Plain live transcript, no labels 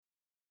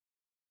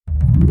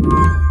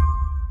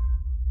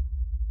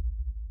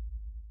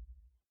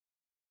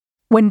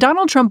When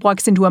Donald Trump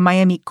walks into a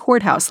Miami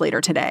courthouse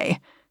later today,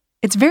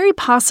 it's very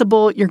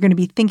possible you're going to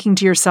be thinking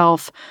to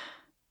yourself,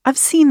 I've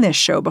seen this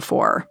show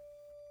before,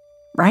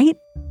 right?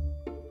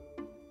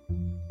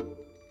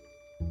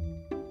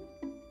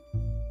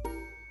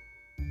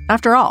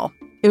 After all,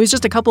 it was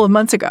just a couple of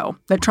months ago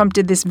that Trump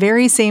did this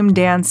very same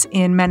dance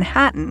in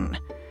Manhattan.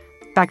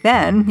 Back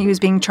then, he was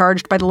being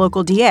charged by the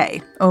local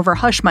DA over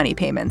hush money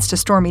payments to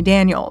Stormy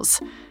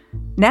Daniels.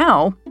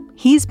 Now,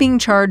 he's being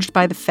charged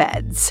by the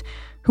feds,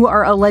 who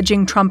are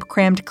alleging Trump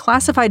crammed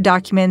classified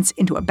documents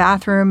into a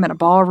bathroom and a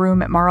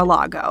ballroom at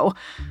Mar-a-Lago,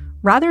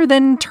 rather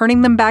than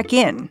turning them back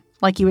in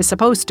like he was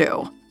supposed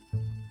to.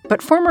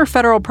 But former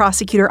federal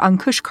prosecutor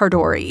Ankush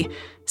Khardori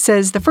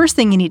says the first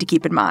thing you need to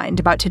keep in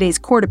mind about today's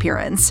court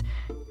appearance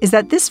is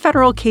that this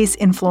federal case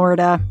in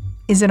Florida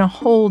is in a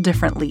whole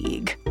different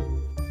league.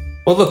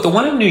 Well, look, the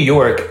one in New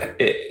York,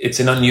 it's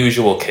an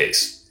unusual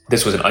case.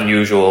 This was an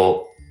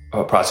unusual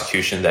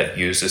prosecution that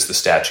uses the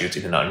statutes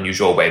in an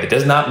unusual way. That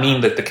does not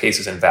mean that the case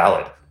is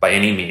invalid by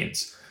any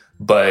means,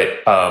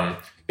 but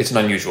it's an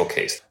unusual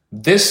case.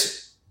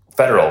 This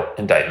federal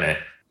indictment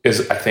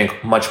is, I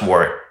think, much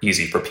more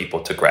easy for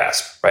people to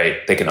grasp, right?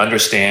 They can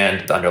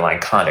understand the underlying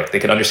conduct. They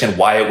can understand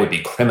why it would be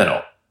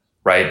criminal,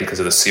 right? Because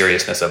of the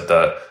seriousness of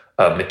the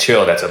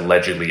material that's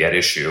allegedly at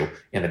issue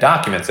in the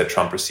documents that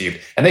Trump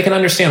received. And they can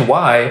understand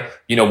why,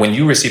 when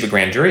you receive a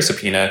grand jury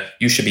subpoena,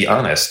 you should be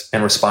honest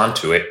and respond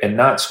to it and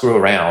not screw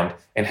around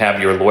and have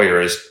your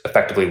lawyers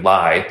effectively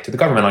lie to the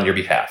government on your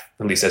behalf,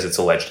 at least as it's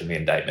alleged in the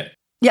indictment.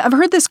 Yeah, I've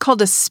heard this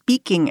called a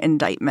speaking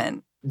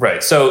indictment.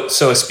 Right. So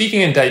a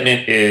speaking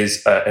indictment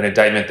is an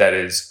indictment that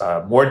is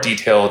more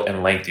detailed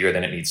and lengthier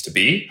than it needs to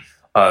be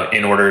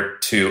in order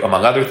to,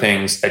 among other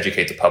things,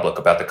 educate the public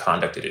about the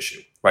conduct at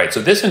issue. Right.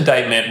 So this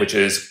indictment, which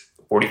is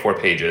 44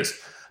 pages,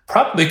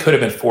 probably could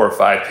have been 4 or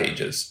 5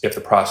 pages if the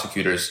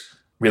prosecutors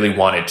really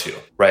wanted to.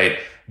 Right.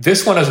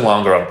 This one is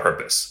longer on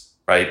purpose.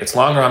 Right. It's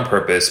longer on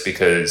purpose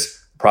because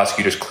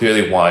prosecutors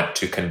clearly want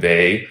to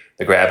convey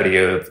the gravity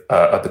of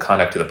the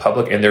conduct to the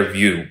public and their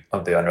view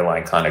of the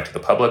underlying conduct to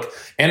the public.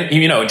 And,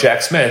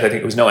 Jack Smith, I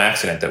think it was no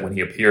accident that when he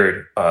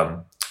appeared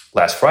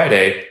last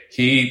Friday,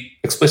 he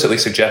explicitly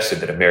suggested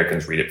that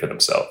Americans read it for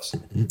themselves.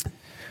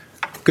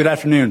 Good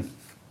afternoon.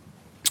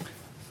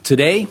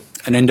 Today,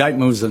 an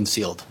indictment was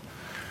unsealed,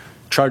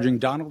 charging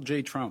Donald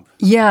J. Trump.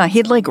 Yeah,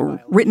 he'd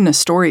written a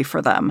story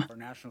for them.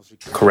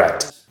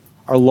 Correct.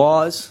 Our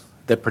laws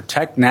that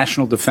protect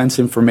national defense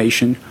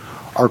information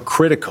are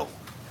critical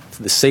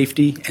for the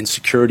safety and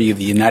security of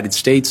the United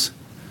States,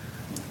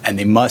 and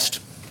they must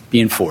be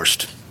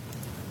enforced.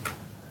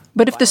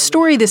 But if the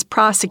story this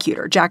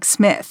prosecutor, Jack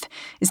Smith,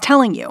 is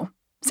telling you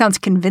sounds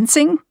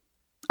convincing,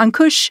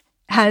 Ankush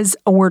has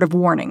a word of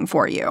warning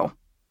for you.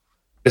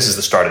 This is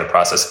the start of the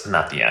process,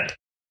 not the end.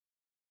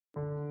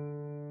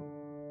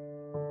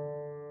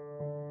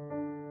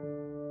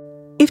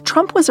 If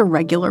Trump was a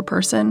regular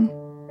person,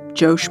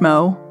 Joe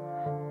Schmo,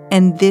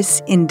 and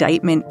this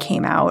indictment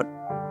came out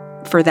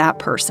for that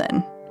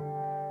person,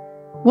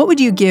 what would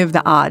you give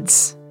the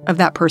odds of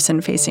that person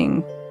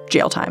facing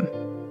jail time?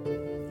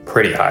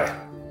 Pretty high.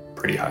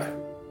 Pretty high.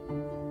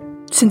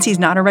 Since he's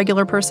not a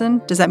regular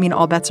person, does that mean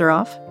all bets are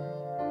off?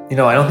 I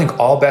don't think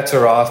all bets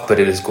are off, but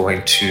it is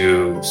going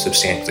to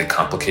substantially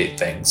complicate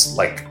things,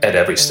 at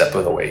every step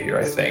of the way here,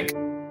 I think.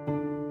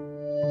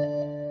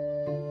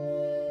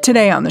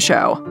 Today on the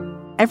show,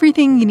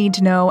 everything you need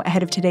to know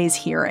ahead of today's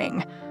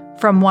hearing,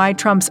 from why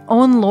Trump's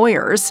own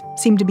lawyers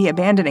seem to be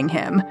abandoning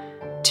him,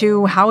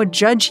 to how a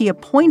judge he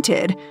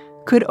appointed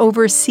could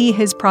oversee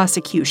his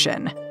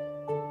prosecution.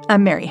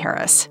 I'm Mary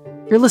Harris.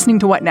 You're listening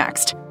to What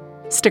Next?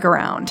 Stick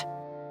around.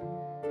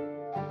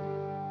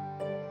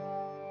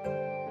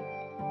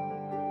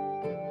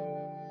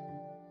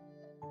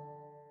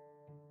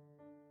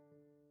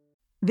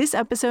 This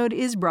episode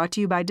is brought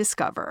to you by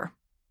Discover.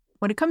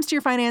 When it comes to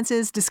your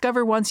finances,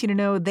 Discover wants you to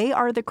know they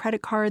are the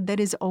credit card that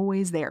is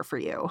always there for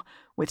you.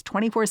 With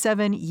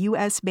 24/7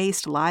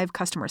 U.S.-based live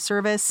customer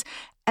service,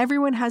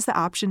 everyone has the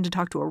option to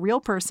talk to a real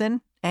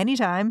person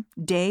anytime,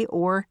 day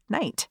or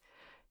night.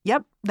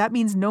 Yep, that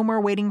means no more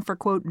waiting for,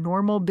 quote,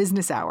 normal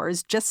business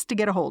hours just to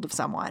get a hold of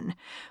someone.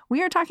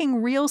 We are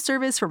talking real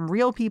service from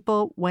real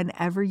people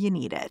whenever you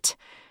need it.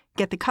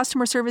 Get the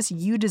customer service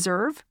you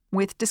deserve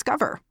with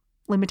Discover.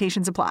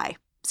 Limitations apply.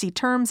 See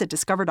terms at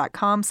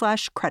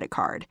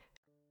discover.com/creditcard.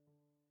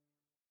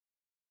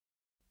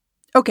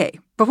 Okay,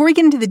 before we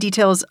get into the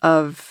details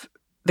of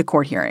the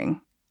court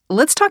hearing,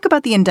 let's talk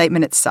about the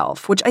indictment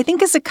itself, which I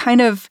think is a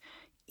kind of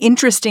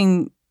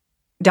interesting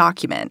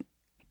document.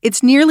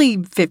 It's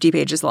nearly 50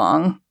 pages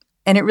long,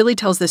 and it really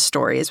tells this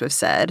story, as we've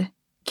said.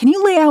 Can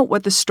you lay out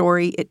what the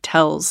story it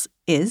tells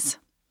is?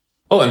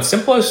 Well, in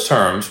simplest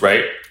terms,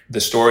 right,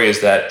 the story is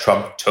that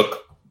Trump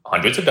took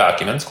hundreds of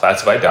documents,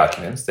 classified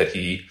documents, that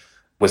he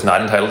was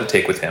not entitled to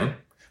take with him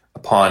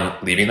upon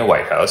leaving the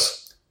White House.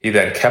 He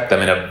then kept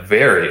them in a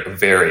very,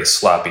 very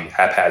sloppy,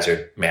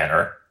 haphazard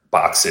manner,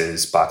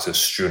 boxes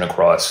strewn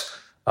across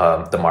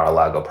the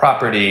Mar-a-Lago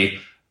property,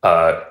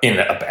 in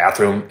a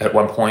bathroom at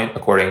one point,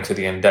 according to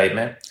the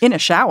indictment. In a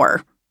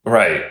shower.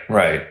 Right,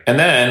 right. And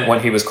then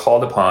when he was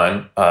called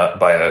upon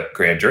by a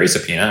grand jury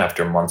subpoena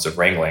after months of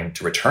wrangling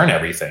to return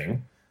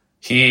everything,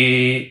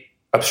 he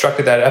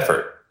obstructed that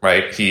effort,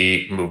 right?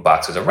 He moved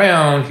boxes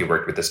around. He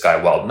worked with this guy,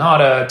 Walt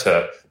Nauta,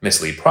 to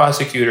mislead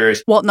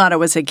prosecutors. Walt Nauta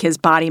was like his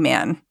body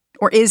man,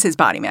 or is his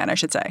body man, I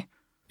should say.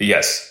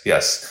 Yes,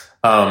 yes.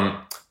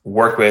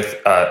 Worked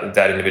with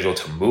that individual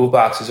to move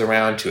boxes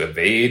around, to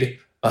evade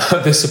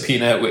the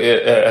subpoena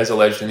as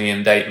alleged in the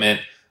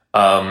indictment.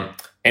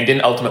 And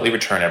didn't ultimately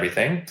return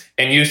everything,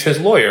 and used his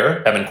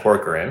lawyer, Evan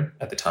Corcoran,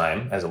 at the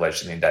time, as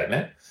alleged in the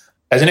indictment,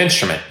 as an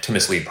instrument to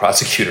mislead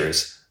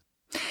prosecutors.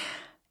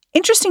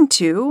 Interesting,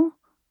 too,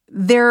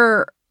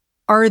 there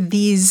are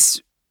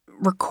these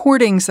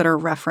recordings that are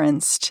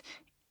referenced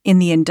in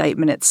the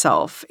indictment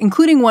itself,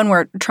 including one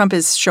where Trump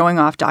is showing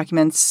off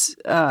documents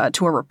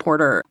to a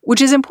reporter, which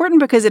is important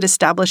because it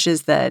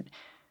establishes that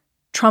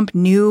Trump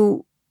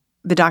knew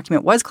the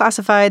document was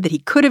classified, that he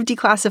could have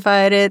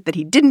declassified it, that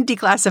he didn't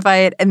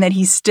declassify it, and that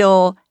he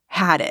still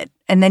had it.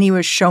 And then he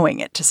was showing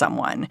it to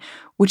someone,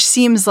 which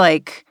seems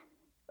like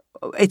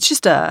it's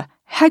just a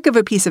heck of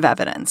a piece of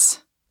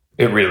evidence.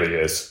 It really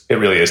is. It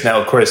really is. Now,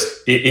 of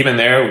course, even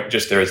there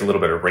is a little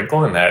bit of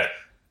wrinkle in that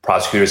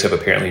prosecutors have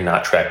apparently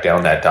not tracked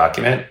down that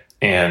document,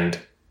 and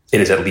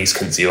it is at least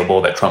conceivable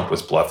that Trump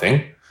was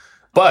bluffing.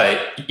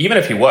 But even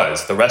if he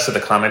was, the rest of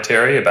the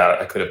commentary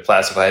about I could have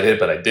classified it,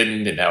 but I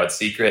didn't, and now it's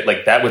secret,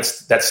 like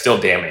that's still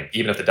damning,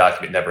 even if the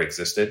document never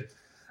existed.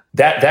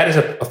 That is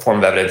a form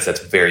of evidence that's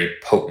very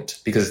potent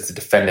because it's the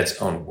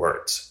defendant's own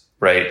words,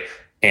 right?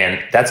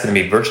 And that's going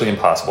to be virtually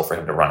impossible for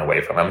him to run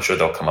away from. I'm sure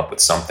they'll come up with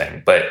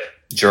something, but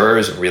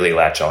jurors really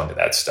latch on to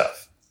that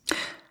stuff.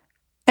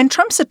 And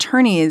Trump's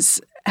attorneys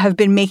have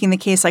been making the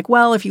case like,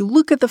 well, if you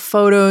look at the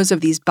photos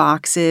of these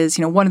boxes,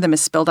 one of them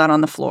is spilled out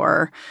on the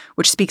floor,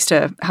 which speaks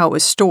to how it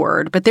was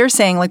stored. But they're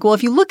saying like, well,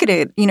 if you look at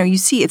it, you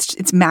see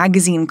it's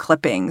magazine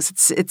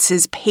clippings, it's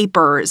his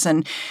papers,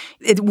 and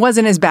it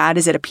wasn't as bad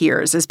as it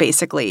appears is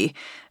basically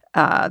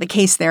the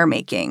case they're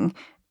making.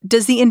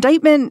 Does the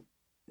indictment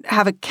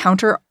have a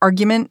counter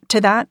argument to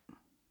that?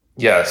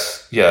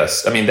 Yes.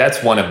 I mean,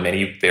 that's one of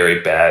many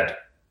very bad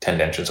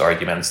tendentious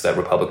arguments that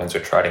Republicans are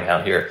trotting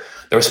out here.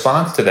 The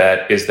response to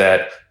that is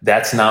that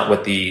that's not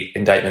what the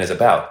indictment is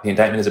about. The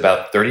indictment is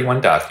about 31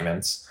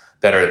 documents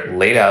that are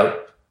laid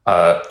out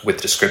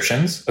with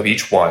descriptions of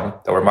each one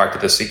that were marked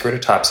at the secret or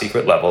top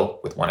secret level,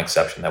 with one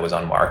exception that was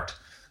unmarked,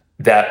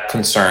 that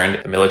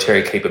concerned the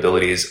military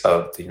capabilities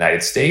of the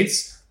United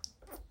States,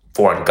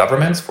 foreign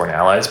governments, foreign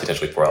allies,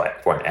 potentially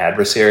foreign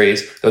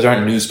adversaries. Those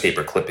aren't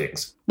newspaper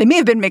clippings. They may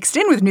have been mixed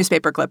in with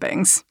newspaper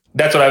clippings.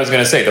 That's what I was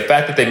going to say. The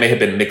fact that they may have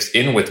been mixed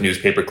in with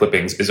newspaper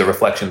clippings is a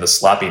reflection of the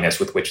sloppiness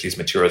with which these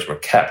materials were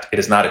kept. It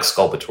is not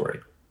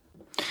exculpatory.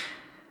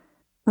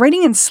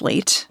 Writing in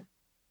Slate,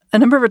 a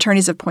number of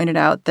attorneys have pointed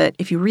out that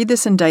if you read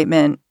this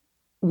indictment,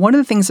 one of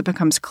the things that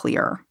becomes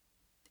clear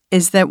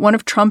is that one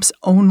of Trump's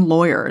own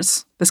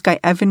lawyers, this guy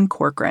Evan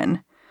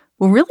Corcoran,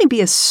 will really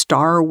be a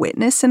star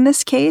witness in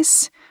this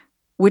case,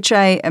 which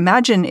I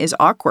imagine is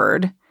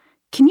awkward.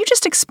 Can you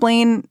just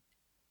explain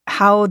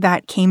how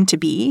that came to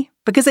be?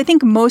 Because I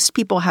think most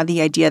people have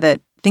the idea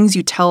that things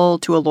you tell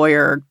to a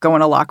lawyer go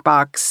in a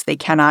lockbox. They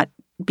cannot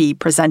be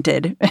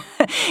presented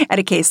at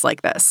a case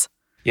like this.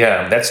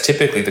 Yeah, that's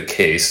typically the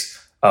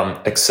case,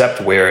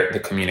 except where the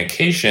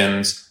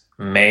communications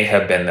may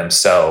have been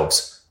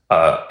themselves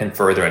in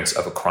furtherance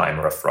of a crime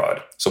or a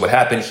fraud. So what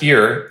happened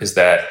here is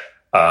that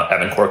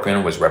Evan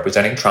Corcoran was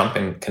representing Trump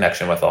in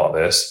connection with all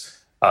this.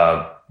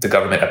 The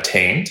government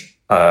obtained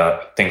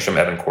things from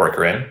Evan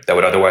Corcoran that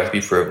would otherwise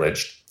be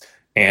privileged,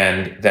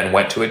 and then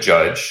went to a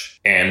judge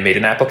and made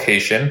an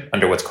application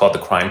under what's called the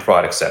crime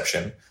fraud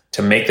exception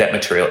to make that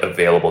material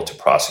available to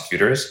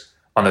prosecutors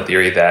on the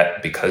theory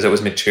that because it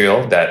was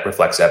material that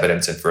reflects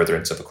evidence in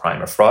furtherance of a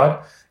crime or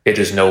fraud, it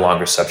is no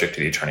longer subject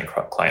to the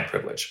attorney-client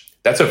privilege.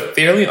 That's a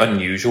fairly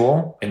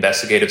unusual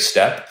investigative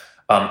step,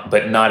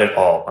 but not at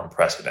all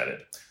unprecedented.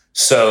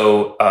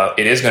 So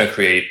it is going to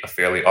create a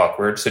fairly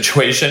awkward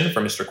situation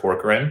for Mr.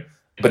 Corcoran.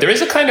 But there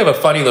is a kind of a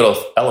funny little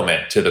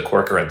element to the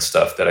Corcoran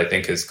stuff that I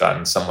think has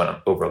gotten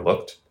somewhat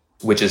overlooked,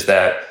 which is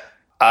that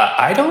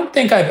I don't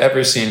think I've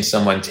ever seen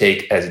someone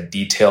take as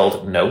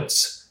detailed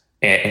notes,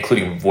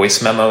 including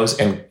voice memos,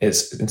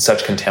 in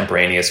such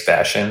contemporaneous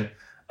fashion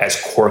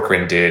as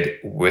Corcoran did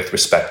with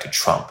respect to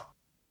Trump.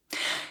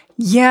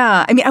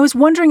 Yeah, I mean, I was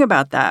wondering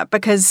about that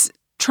because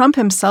Trump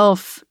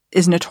himself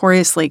is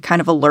notoriously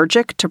kind of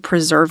allergic to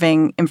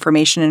preserving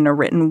information in a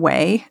written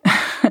way.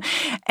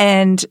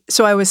 And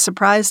so I was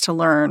surprised to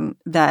learn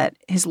that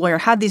his lawyer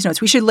had these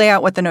notes. We should lay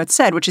out what the notes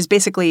said, which is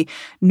basically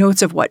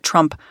notes of what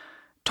Trump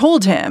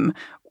told him,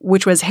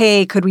 which was,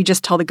 hey, could we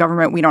just tell the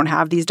government we don't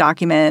have these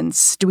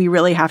documents? Do we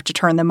really have to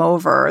turn them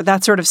over?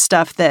 That sort of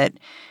stuff that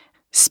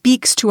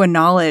speaks to a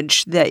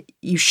knowledge that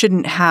you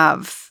shouldn't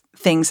have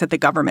things that the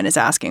government is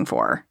asking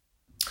for.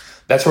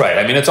 That's right.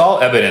 I mean, it's all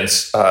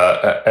evidence,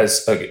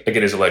 as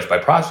again is alleged by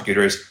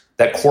prosecutors,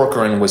 that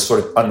Corcoran was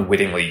sort of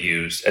unwittingly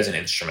used as an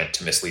instrument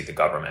to mislead the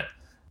government.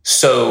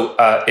 So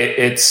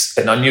it's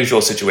an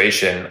unusual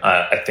situation.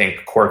 I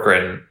think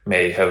Corcoran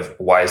may have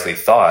wisely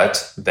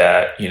thought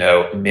that,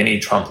 many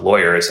Trump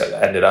lawyers have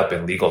ended up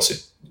in legal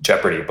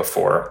jeopardy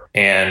before.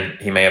 And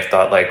he may have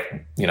thought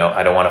like,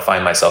 I don't want to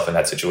find myself in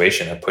that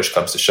situation. If push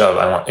comes to shove,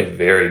 I want a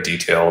very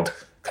detailed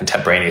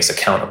contemporaneous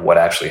account of what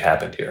actually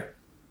happened here.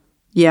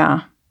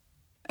 Yeah.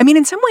 I mean,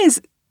 in some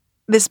ways,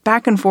 this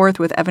back and forth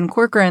with Evan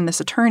Corcoran,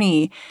 this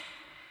attorney,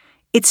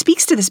 it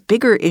speaks to this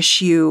bigger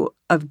issue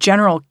of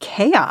general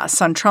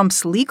chaos on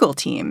Trump's legal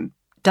team,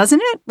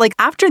 doesn't it? Like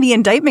after the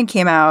indictment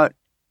came out,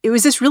 it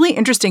was this really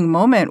interesting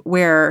moment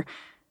where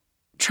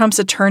Trump's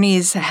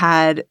attorneys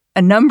had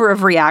a number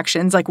of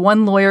reactions. Like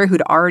one lawyer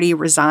who'd already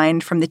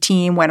resigned from the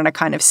team went on a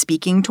kind of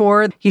speaking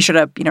tour. He showed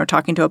up,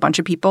 talking to a bunch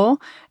of people.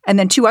 And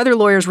then two other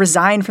lawyers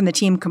resigned from the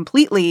team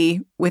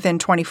completely within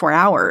 24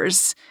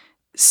 hours.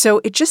 So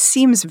it just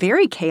seems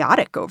very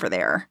chaotic over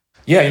there.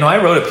 Yeah,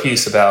 I wrote a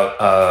piece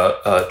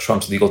about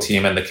Trump's legal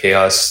team and the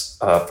chaos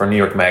for New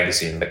York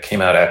Magazine that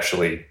came out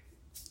actually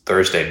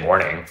Thursday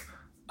morning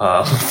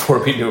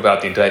before we knew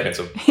about the indictment.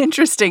 So,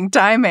 interesting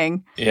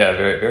timing. Yeah,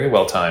 very, very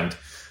well timed.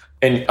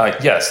 And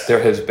yes,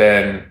 there has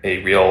been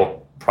a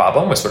real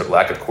problem with sort of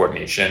lack of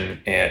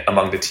coordination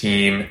among the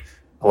team,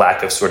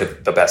 lack of sort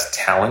of the best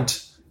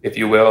talent, if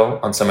you will,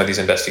 on some of these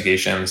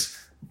investigations.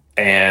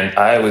 And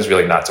I was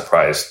really not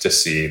surprised to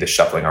see the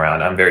shuffling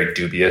around. I'm very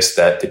dubious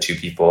that the two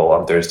people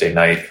on Thursday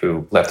night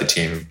who left the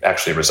team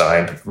actually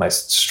resigned. My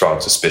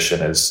strong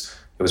suspicion is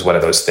it was one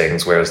of those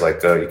things where it's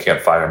like, oh, you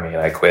can't fire me and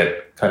I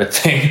quit kind of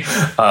thing.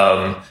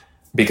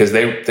 Because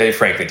they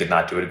frankly did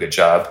not do a good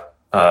job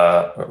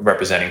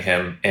representing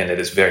him. And it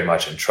is very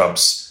much in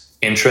Trump's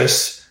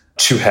interest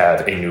to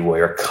have a new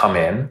lawyer come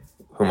in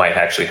who might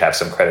actually have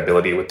some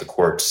credibility with the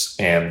courts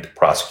and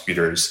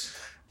prosecutors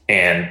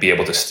and be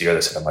able to steer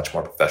this in a much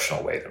more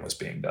professional way than was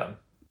being done.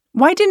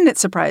 Why didn't it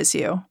surprise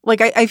you?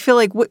 Like, I feel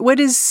like what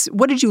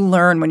did you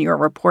learn when you were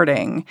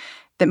reporting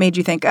that made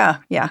you think,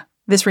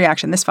 this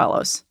reaction, this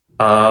follows?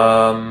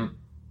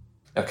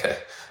 Okay.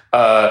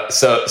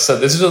 So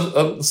this is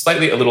a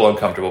little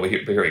uncomfortable, but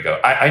here we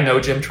go. I know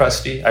Jim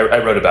Trusty.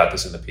 I wrote about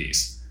this in the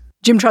piece.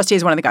 Jim Trusty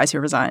is one of the guys who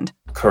resigned.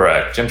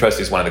 Correct. Jim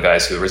Trusty is one of the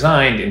guys who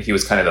resigned, and he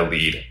was kind of the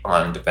lead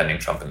on defending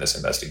Trump in this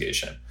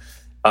investigation.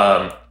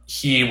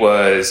 He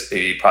was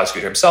a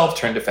prosecutor himself,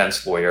 turned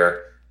defense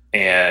lawyer,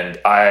 and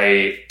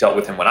I dealt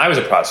with him when I was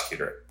a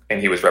prosecutor, and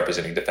he was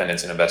representing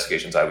defendants in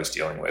investigations I was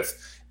dealing with.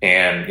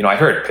 And, I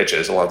heard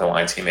pitches along the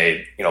lines he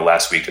made,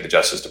 last week to the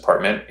Justice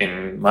Department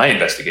in my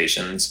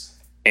investigations.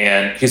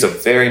 And he's a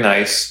very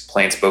nice,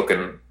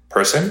 plain-spoken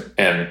person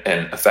and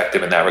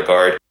effective in that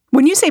regard.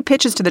 When you say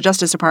pitches to the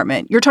Justice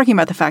Department, you're talking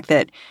about the fact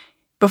that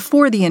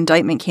before the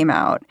indictment came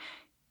out,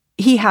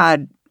 he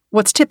had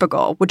what's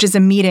typical, which is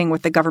a meeting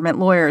with the government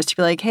lawyers to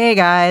be like, hey,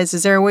 guys,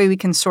 is there a way we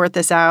can sort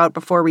this out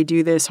before we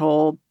do this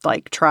whole,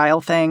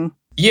 trial thing?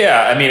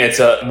 Yeah, I mean, it's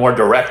more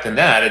direct than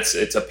that.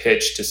 It's a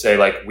pitch to say,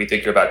 we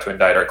think you're about to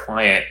indict our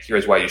client.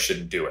 Here's why you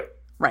shouldn't do it.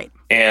 Right.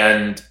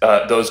 And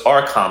those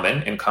are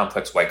common in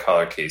complex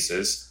white-collar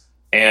cases.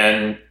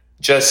 And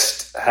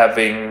just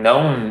having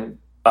known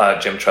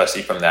Jim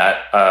Trusty from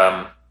that,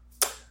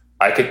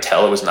 I could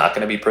tell it was not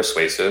going to be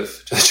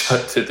persuasive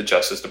to the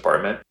Justice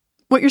Department.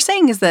 What you're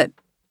saying is that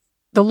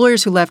the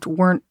lawyers who left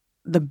weren't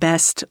the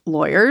best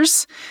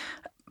lawyers.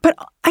 But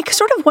I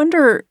sort of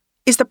wonder,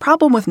 is the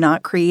problem with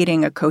not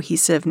creating a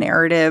cohesive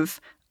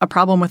narrative a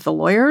problem with the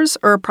lawyers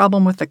or a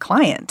problem with the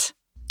client?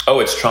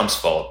 Oh, it's Trump's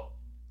fault.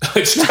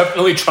 It's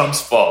definitely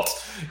Trump's fault.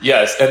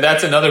 Yes. And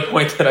that's another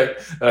point that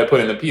I put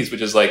in the piece,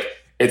 which is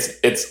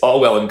it's all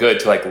well and good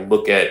to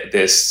look at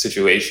this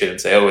situation and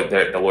say, oh,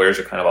 the lawyers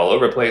are kind of all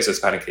over the place. It's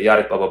kind of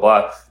chaotic, blah, blah,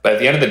 blah. But at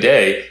the end of the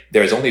day,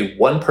 there's only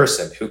one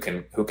person who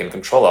can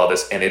control all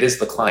this, and it is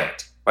the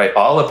client, right?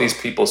 All of these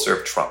people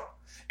serve Trump,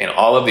 and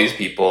all of these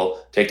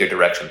people take their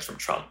directions from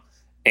Trump.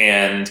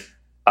 And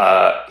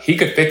he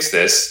could fix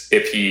this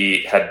if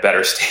he had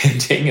better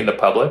standing in the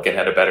public and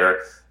had a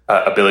better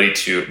ability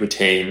to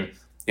retain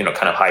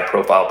kind of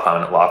high-profile,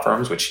 prominent law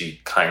firms, which he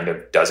kind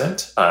of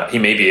doesn't. He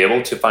may be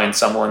able to find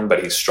someone,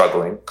 but he's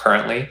struggling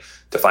currently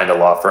to find a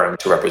law firm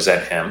to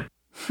represent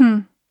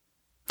him.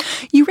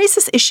 You raise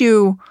this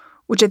issue,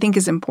 which I think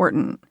is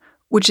important,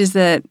 which is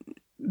that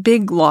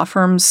big law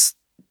firms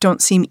don't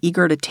seem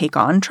eager to take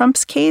on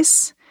Trump's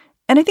case.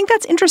 And I think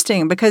that's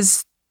interesting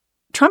because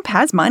Trump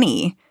has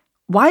money.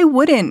 Why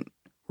wouldn't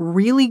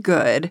really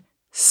good,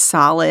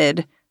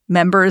 solid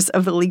members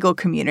of the legal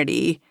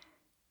community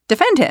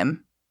defend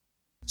him?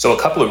 So a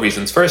couple of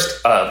reasons.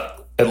 First,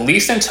 at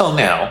least until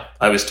now,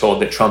 I was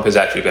told that Trump has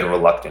actually been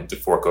reluctant to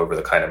fork over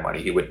the kind of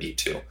money he would need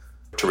to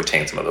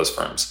retain some of those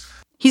firms.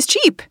 He's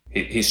cheap.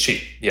 He's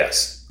cheap,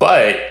 yes.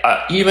 But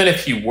even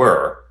if he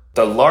were,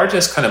 the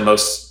largest kind of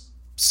most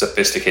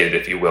sophisticated,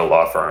 if you will,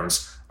 law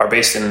firms are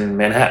based in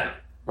Manhattan,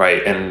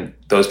 right? And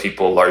those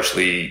people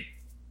largely,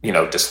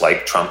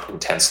 dislike Trump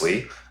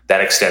intensely.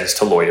 That extends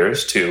to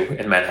lawyers, too,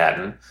 in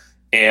Manhattan.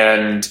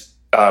 And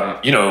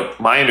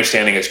my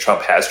understanding is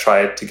Trump has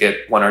tried to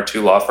get one or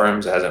two law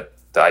firms. It hasn't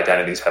The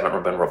identities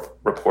haven't been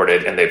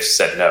reported, and they've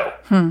said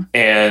no.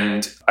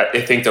 And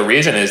I think the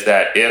reason is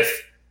that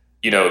if,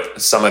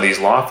 some of these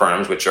law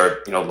firms, which are,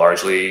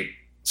 largely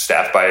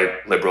staffed by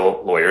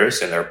liberal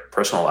lawyers in their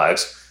personal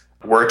lives,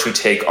 were to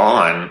take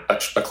on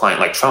a client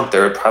like Trump,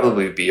 there would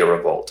probably be a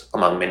revolt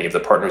among many of the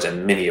partners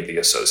and many of the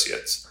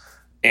associates.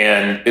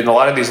 And in a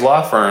lot of these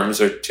law firms,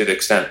 or to the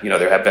extent,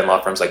 there have been law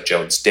firms like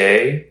Jones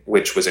Day,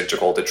 which was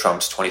integral to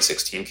Trump's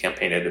 2016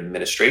 campaign and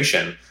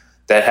administration,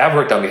 that have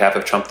worked on behalf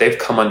of Trump, they've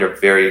come under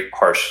very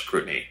harsh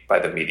scrutiny by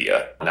the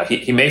media. Now,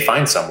 he may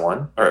find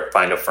someone or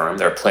find a firm.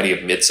 There are plenty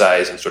of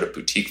mid-size and sort of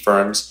boutique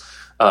firms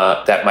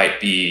that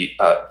might be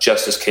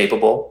just as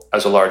capable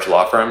as a large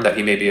law firm that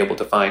he may be able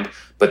to find.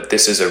 But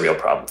this is a real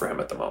problem for him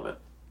at the moment.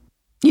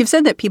 You've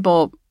said that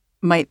people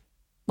might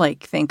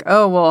think,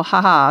 oh, well,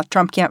 haha,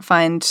 Trump can't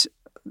find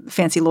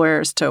fancy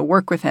lawyers to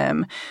work with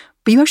him.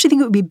 But you actually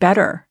think it would be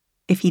better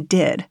if he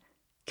did.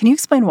 Can you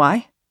explain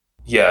why?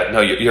 Yeah, no,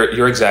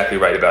 you're exactly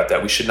right about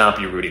that. We should not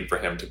be rooting for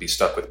him to be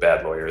stuck with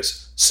bad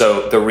lawyers.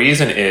 So the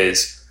reason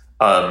is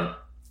it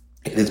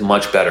is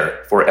much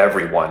better for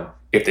everyone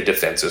if the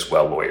defense is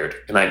well lawyered.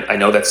 And I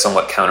know that's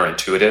somewhat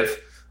counterintuitive,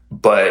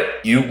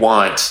 but you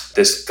want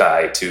this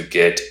guy to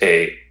get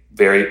a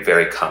very,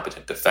 very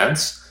competent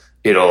defense.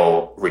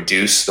 It'll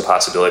reduce the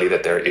possibility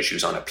that there are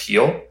issues on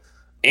appeal.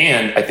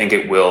 And I think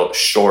it will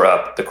shore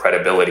up the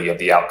credibility of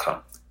the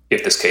outcome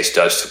if this case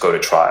does go to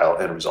trial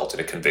and result in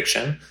a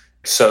conviction.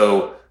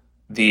 So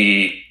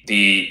the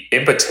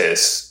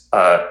impetus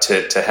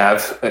to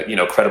have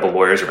credible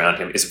lawyers around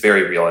him is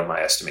very real in my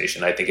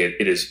estimation. I think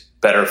it is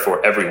better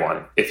for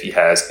everyone if he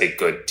has a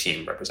good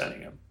team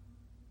representing him.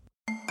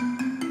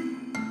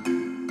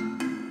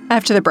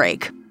 After the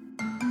break,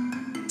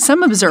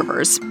 some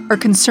observers are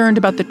concerned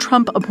about the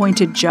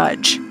Trump-appointed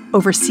judge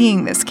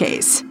overseeing this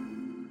case.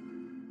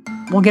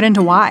 We'll get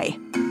into why.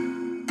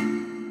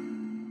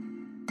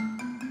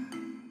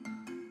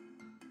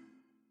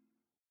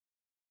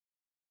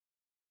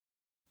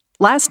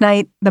 Last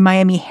night, the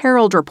Miami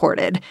Herald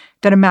reported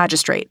that a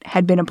magistrate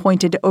had been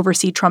appointed to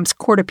oversee Trump's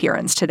court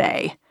appearance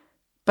today.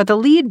 But the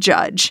lead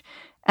judge,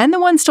 and the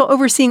one still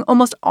overseeing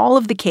almost all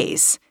of the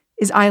case,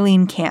 is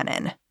Aileen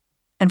Cannon.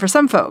 And for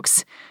some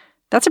folks,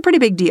 that's a pretty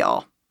big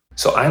deal.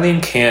 So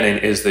Aileen Cannon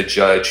is the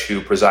judge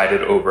who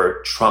presided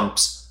over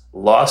Trump's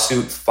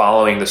lawsuit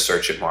following the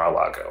search at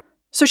Mar-a-Lago.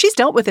 So she's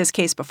dealt with this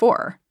case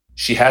before.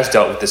 She has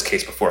dealt with this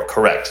case before,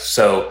 correct.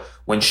 So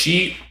when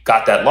she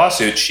got that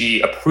lawsuit,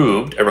 she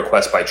approved a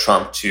request by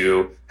Trump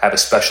to have a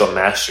special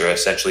master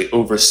essentially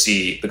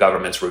oversee the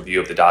government's review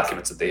of the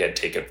documents that they had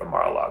taken from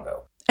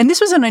Mar-a-Lago. And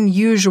this was an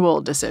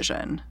unusual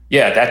decision.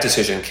 Yeah, that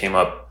decision came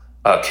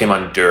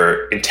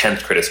under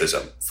intense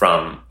criticism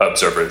from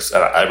observers.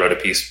 I wrote a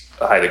piece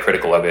highly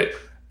critical of it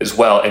as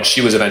well, and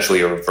she was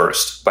eventually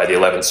reversed by the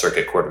 11th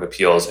Circuit Court of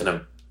Appeals in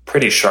a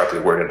pretty sharply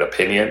worded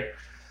opinion.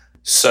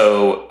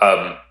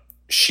 So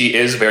she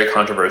is very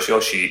controversial.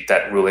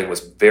 That ruling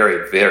was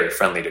very, very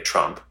friendly to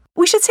Trump.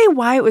 We should say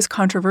why it was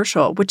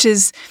controversial, which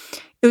is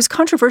it was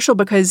controversial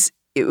because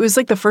it was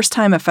like the first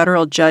time a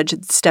federal judge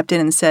had stepped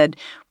in and said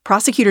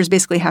prosecutors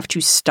basically have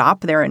to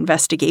stop their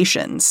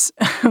investigations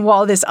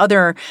while this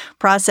other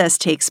process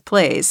takes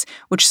place,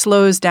 which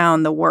slows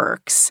down the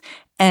works.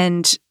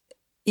 And,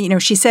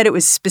 she said it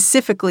was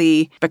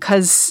specifically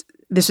because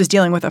this was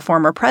dealing with a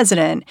former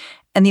president.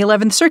 And the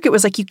 11th Circuit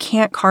was like, you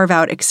can't carve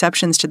out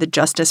exceptions to the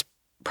justice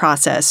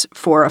process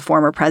for a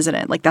former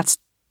president. Like, that's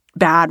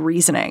bad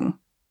reasoning,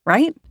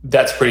 right?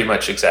 That's pretty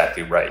much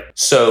exactly right.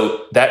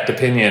 So that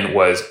opinion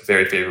was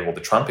very favorable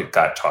to Trump. It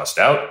got tossed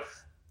out.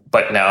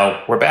 But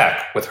now we're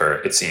back with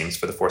her, it seems,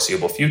 for the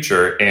foreseeable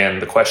future.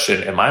 And the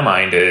question in my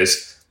mind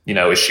is,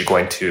 is she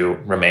going to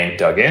remain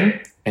dug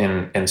in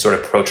and sort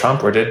of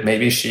pro-Trump, or did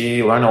maybe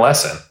she learn a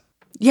lesson?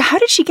 Yeah, how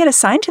did she get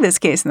assigned to this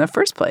case in the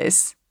first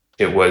place?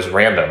 It was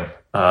random.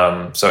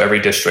 So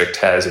every district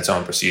has its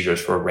own procedures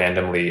for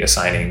randomly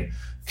assigning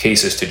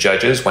cases to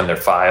judges when they're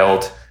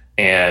filed.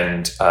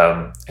 And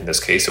in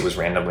this case, it was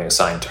randomly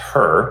assigned to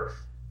her.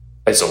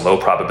 It's a low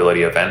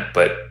probability event,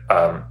 but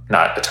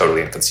not a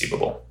totally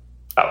inconceivable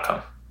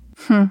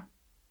outcome.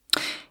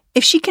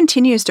 If she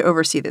continues to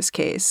oversee this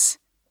case,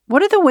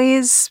 what are the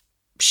ways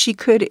she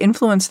could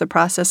influence the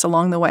process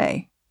along the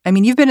way? I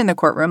mean, you've been in the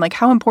courtroom. Like,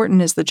 how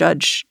important is the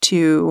judge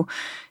to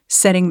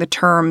setting the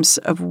terms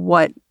of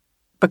what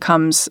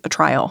becomes a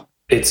trial?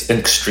 It's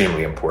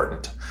extremely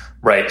important,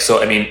 right?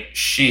 So, I mean,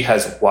 she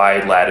has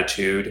wide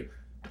latitude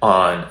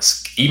on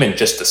even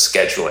just the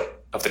scheduling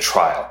of the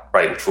trial,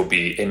 right? Which will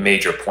be a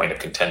major point of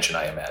contention,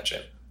 I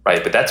imagine,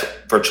 right? But that's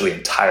virtually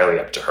entirely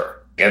up to her.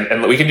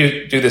 And we can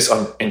do this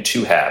in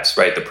two halves,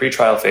 right? The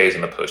pretrial phase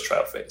and the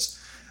post-trial phase.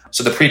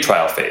 So the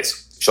pretrial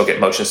phase, she'll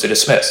get motions to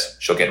dismiss.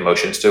 She'll get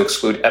motions to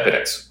exclude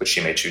evidence, which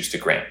she may choose to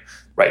grant,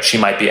 right? She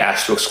might be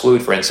asked to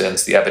exclude, for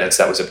instance, the evidence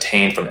that was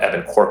obtained from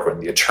Evan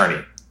Corcoran, the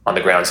attorney, on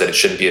the grounds that it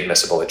shouldn't be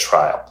admissible at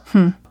trial.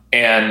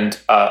 And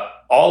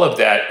all of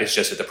that is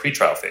just at the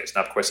pretrial phase.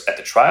 Now, of course, at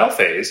the trial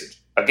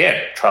phase,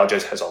 again, trial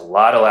judge has a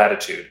lot of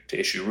latitude to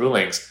issue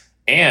rulings.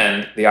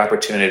 and the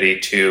opportunity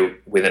to,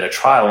 within a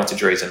trial, once a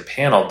jury's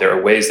impaneled, there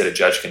are ways that a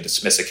judge can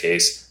dismiss a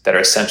case that are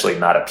essentially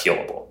not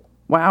appealable.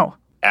 Wow.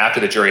 After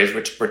the jury has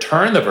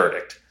returned the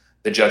verdict,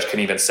 the judge can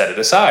even set it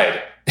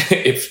aside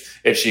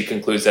if she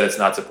concludes that it's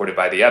not supported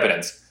by the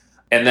evidence.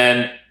 And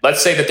then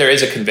let's say that there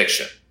is a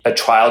conviction. A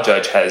trial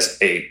judge has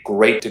a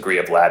great degree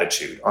of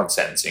latitude on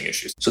sentencing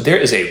issues. So there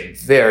is a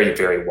very,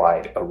 very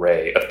wide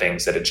array of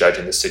things that a judge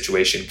in this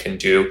situation can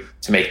do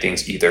to make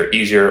things either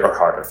easier or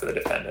harder for the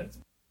defendant.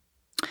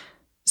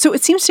 So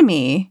it seems to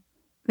me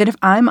that if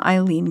I'm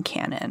Eileen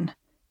Cannon,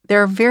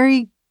 there are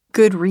very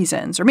good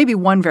reasons, or maybe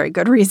one very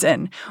good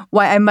reason,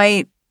 why I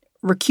might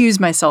recuse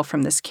myself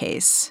from this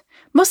case.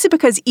 Mostly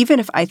because even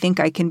if I think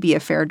I can be a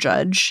fair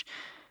judge,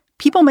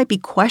 people might be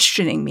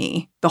questioning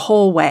me the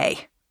whole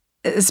way,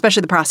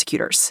 especially the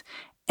prosecutors.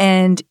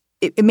 And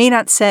it may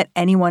not set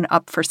anyone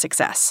up for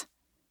success.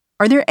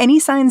 Are there any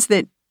signs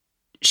that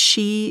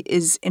she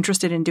is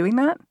interested in doing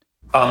that?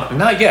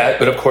 Not yet,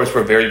 but of course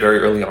we're very, very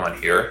early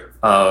on here.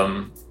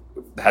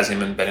 Hasn't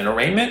even been an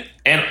arraignment.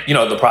 And,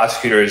 the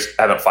prosecutors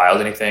haven't filed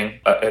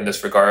anything in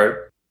this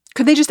regard.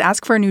 Could they just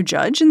ask for a new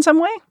judge in some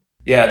way?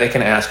 Yeah, they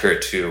can ask her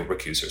to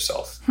recuse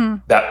herself.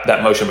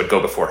 That motion would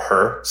go before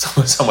her,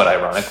 somewhat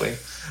ironically.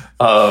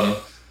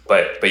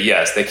 But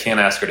yes, they can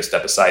ask her to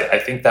step aside. I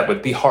think that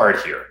would be hard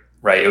here,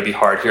 right? It would be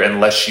hard here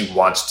unless she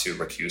wants to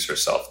recuse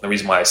herself. And the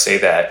reason why I say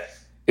that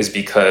is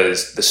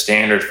because the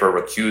standard for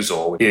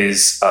recusal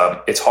is,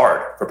 it's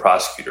hard for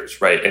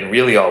prosecutors, right? And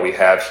really all we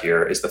have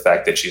here is the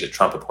fact that she's a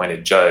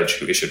Trump-appointed judge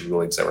who issued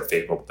rulings that were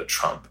favorable to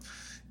Trump.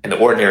 In the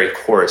ordinary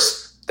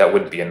course, that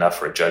wouldn't be enough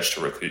for a judge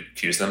to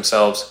recuse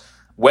themselves.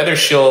 Whether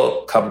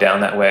she'll come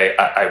down that way,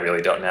 I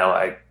really don't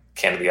know.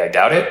 Candidly, I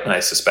doubt it, and I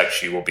suspect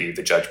she will be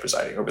the judge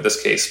presiding over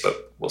this case,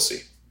 but we'll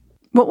see.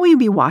 What will you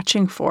be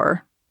watching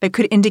for that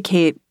could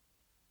indicate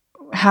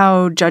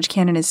how Judge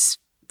Cannon is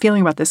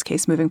feeling about this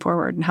case moving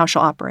forward and how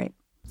she'll operate?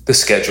 The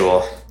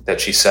schedule that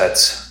she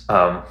sets,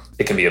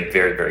 it can be a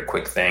very, very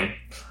quick thing.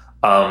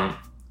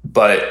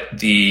 But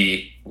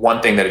the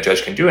one thing that a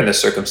judge can do in this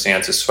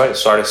circumstance is start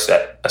to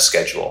set a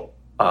schedule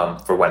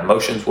for when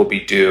motions will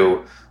be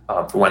due,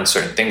 for when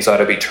certain things ought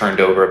to be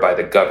turned over by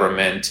the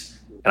government.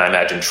 And I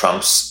imagine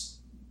Trump's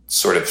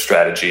sort of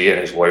strategy and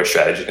his lawyer's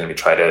strategy is going to be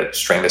try to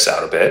string this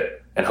out a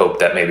bit and hope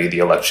that maybe the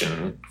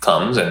election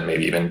comes and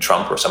maybe even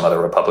Trump or some other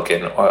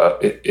Republican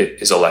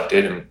is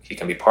elected and he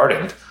can be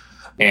pardoned.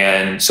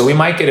 And so we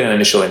might get an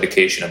initial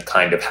indication of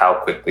kind of how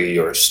quickly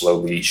or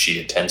slowly she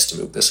intends to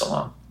move this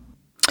along.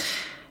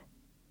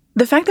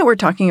 The fact that we're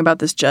talking about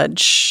this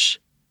judge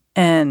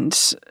and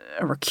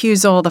a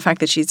recusal, the fact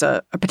that she's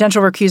a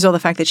potential recusal, the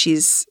fact that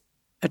she's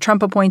a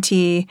Trump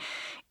appointee,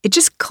 it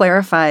just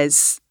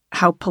clarifies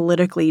how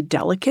politically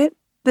delicate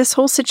this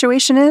whole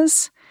situation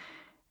is.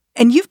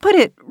 And you've put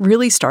it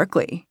really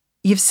starkly.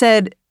 You've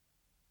said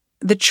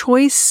the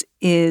choice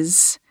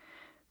is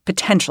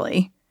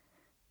potentially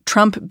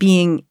Trump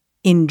being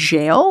in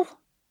jail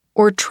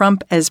or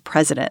Trump as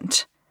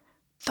president.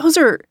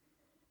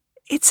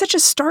 It's such a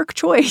stark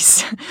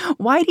choice.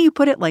 Why do you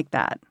put it like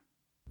that?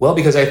 Well,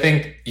 because I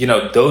think,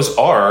 those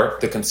are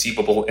the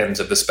conceivable ends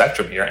of the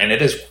spectrum here. And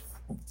it is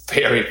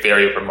very,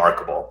 very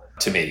remarkable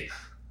to me.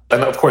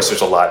 And of course,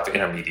 there's a lot of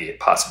intermediate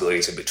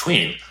possibilities in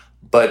between.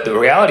 But the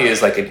reality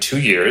is, like in 2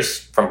 years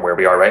from where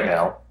we are right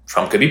now,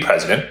 Trump could be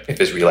president if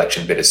his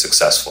reelection bid is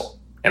successful.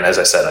 And as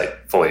I said, I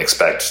fully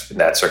expect in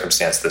that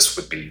circumstance, this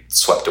would be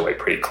swept away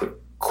pretty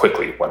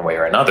quickly one way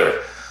or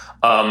another.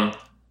 But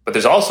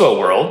there's also a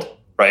world,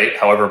 right,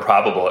 however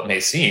improbable it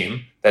may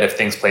seem, that if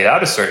things played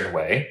out a certain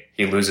way,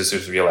 he loses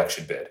his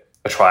reelection bid.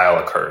 A trial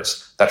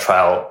occurs. That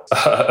trial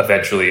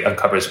eventually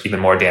uncovers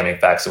even more damning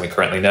facts than we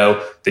currently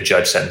know. The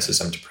judge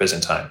sentences him to prison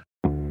time.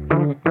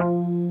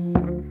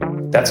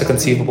 That's a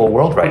conceivable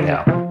world right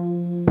now.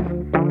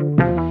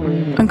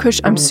 Ankush,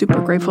 I'm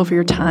super grateful for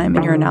your time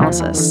and your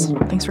analysis.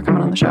 Thanks for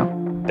coming on the show.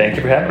 Thank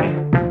you for having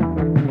me.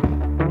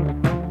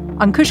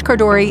 Ankush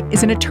Khardori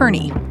is an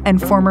attorney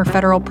and former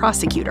federal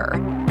prosecutor.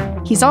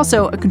 He's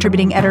also a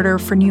contributing editor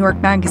for New York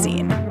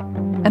Magazine.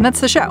 And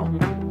that's the show.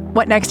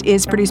 What Next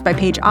is produced by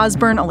Paige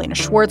Osborne, Elena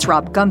Schwartz,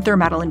 Rob Gunther,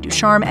 Madeline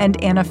Ducharme,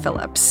 and Anna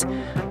Phillips.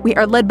 We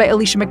are led by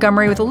Alicia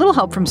Montgomery with a little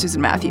help from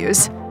Susan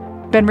Matthews.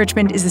 Ben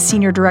Richmond is the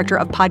Senior Director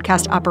of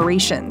Podcast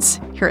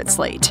Operations here at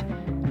Slate.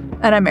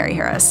 And I'm Mary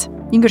Harris.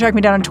 You can go check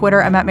me down on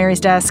Twitter. I'm at Mary's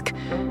Desk.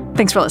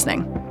 Thanks for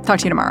listening. Talk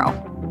to you tomorrow.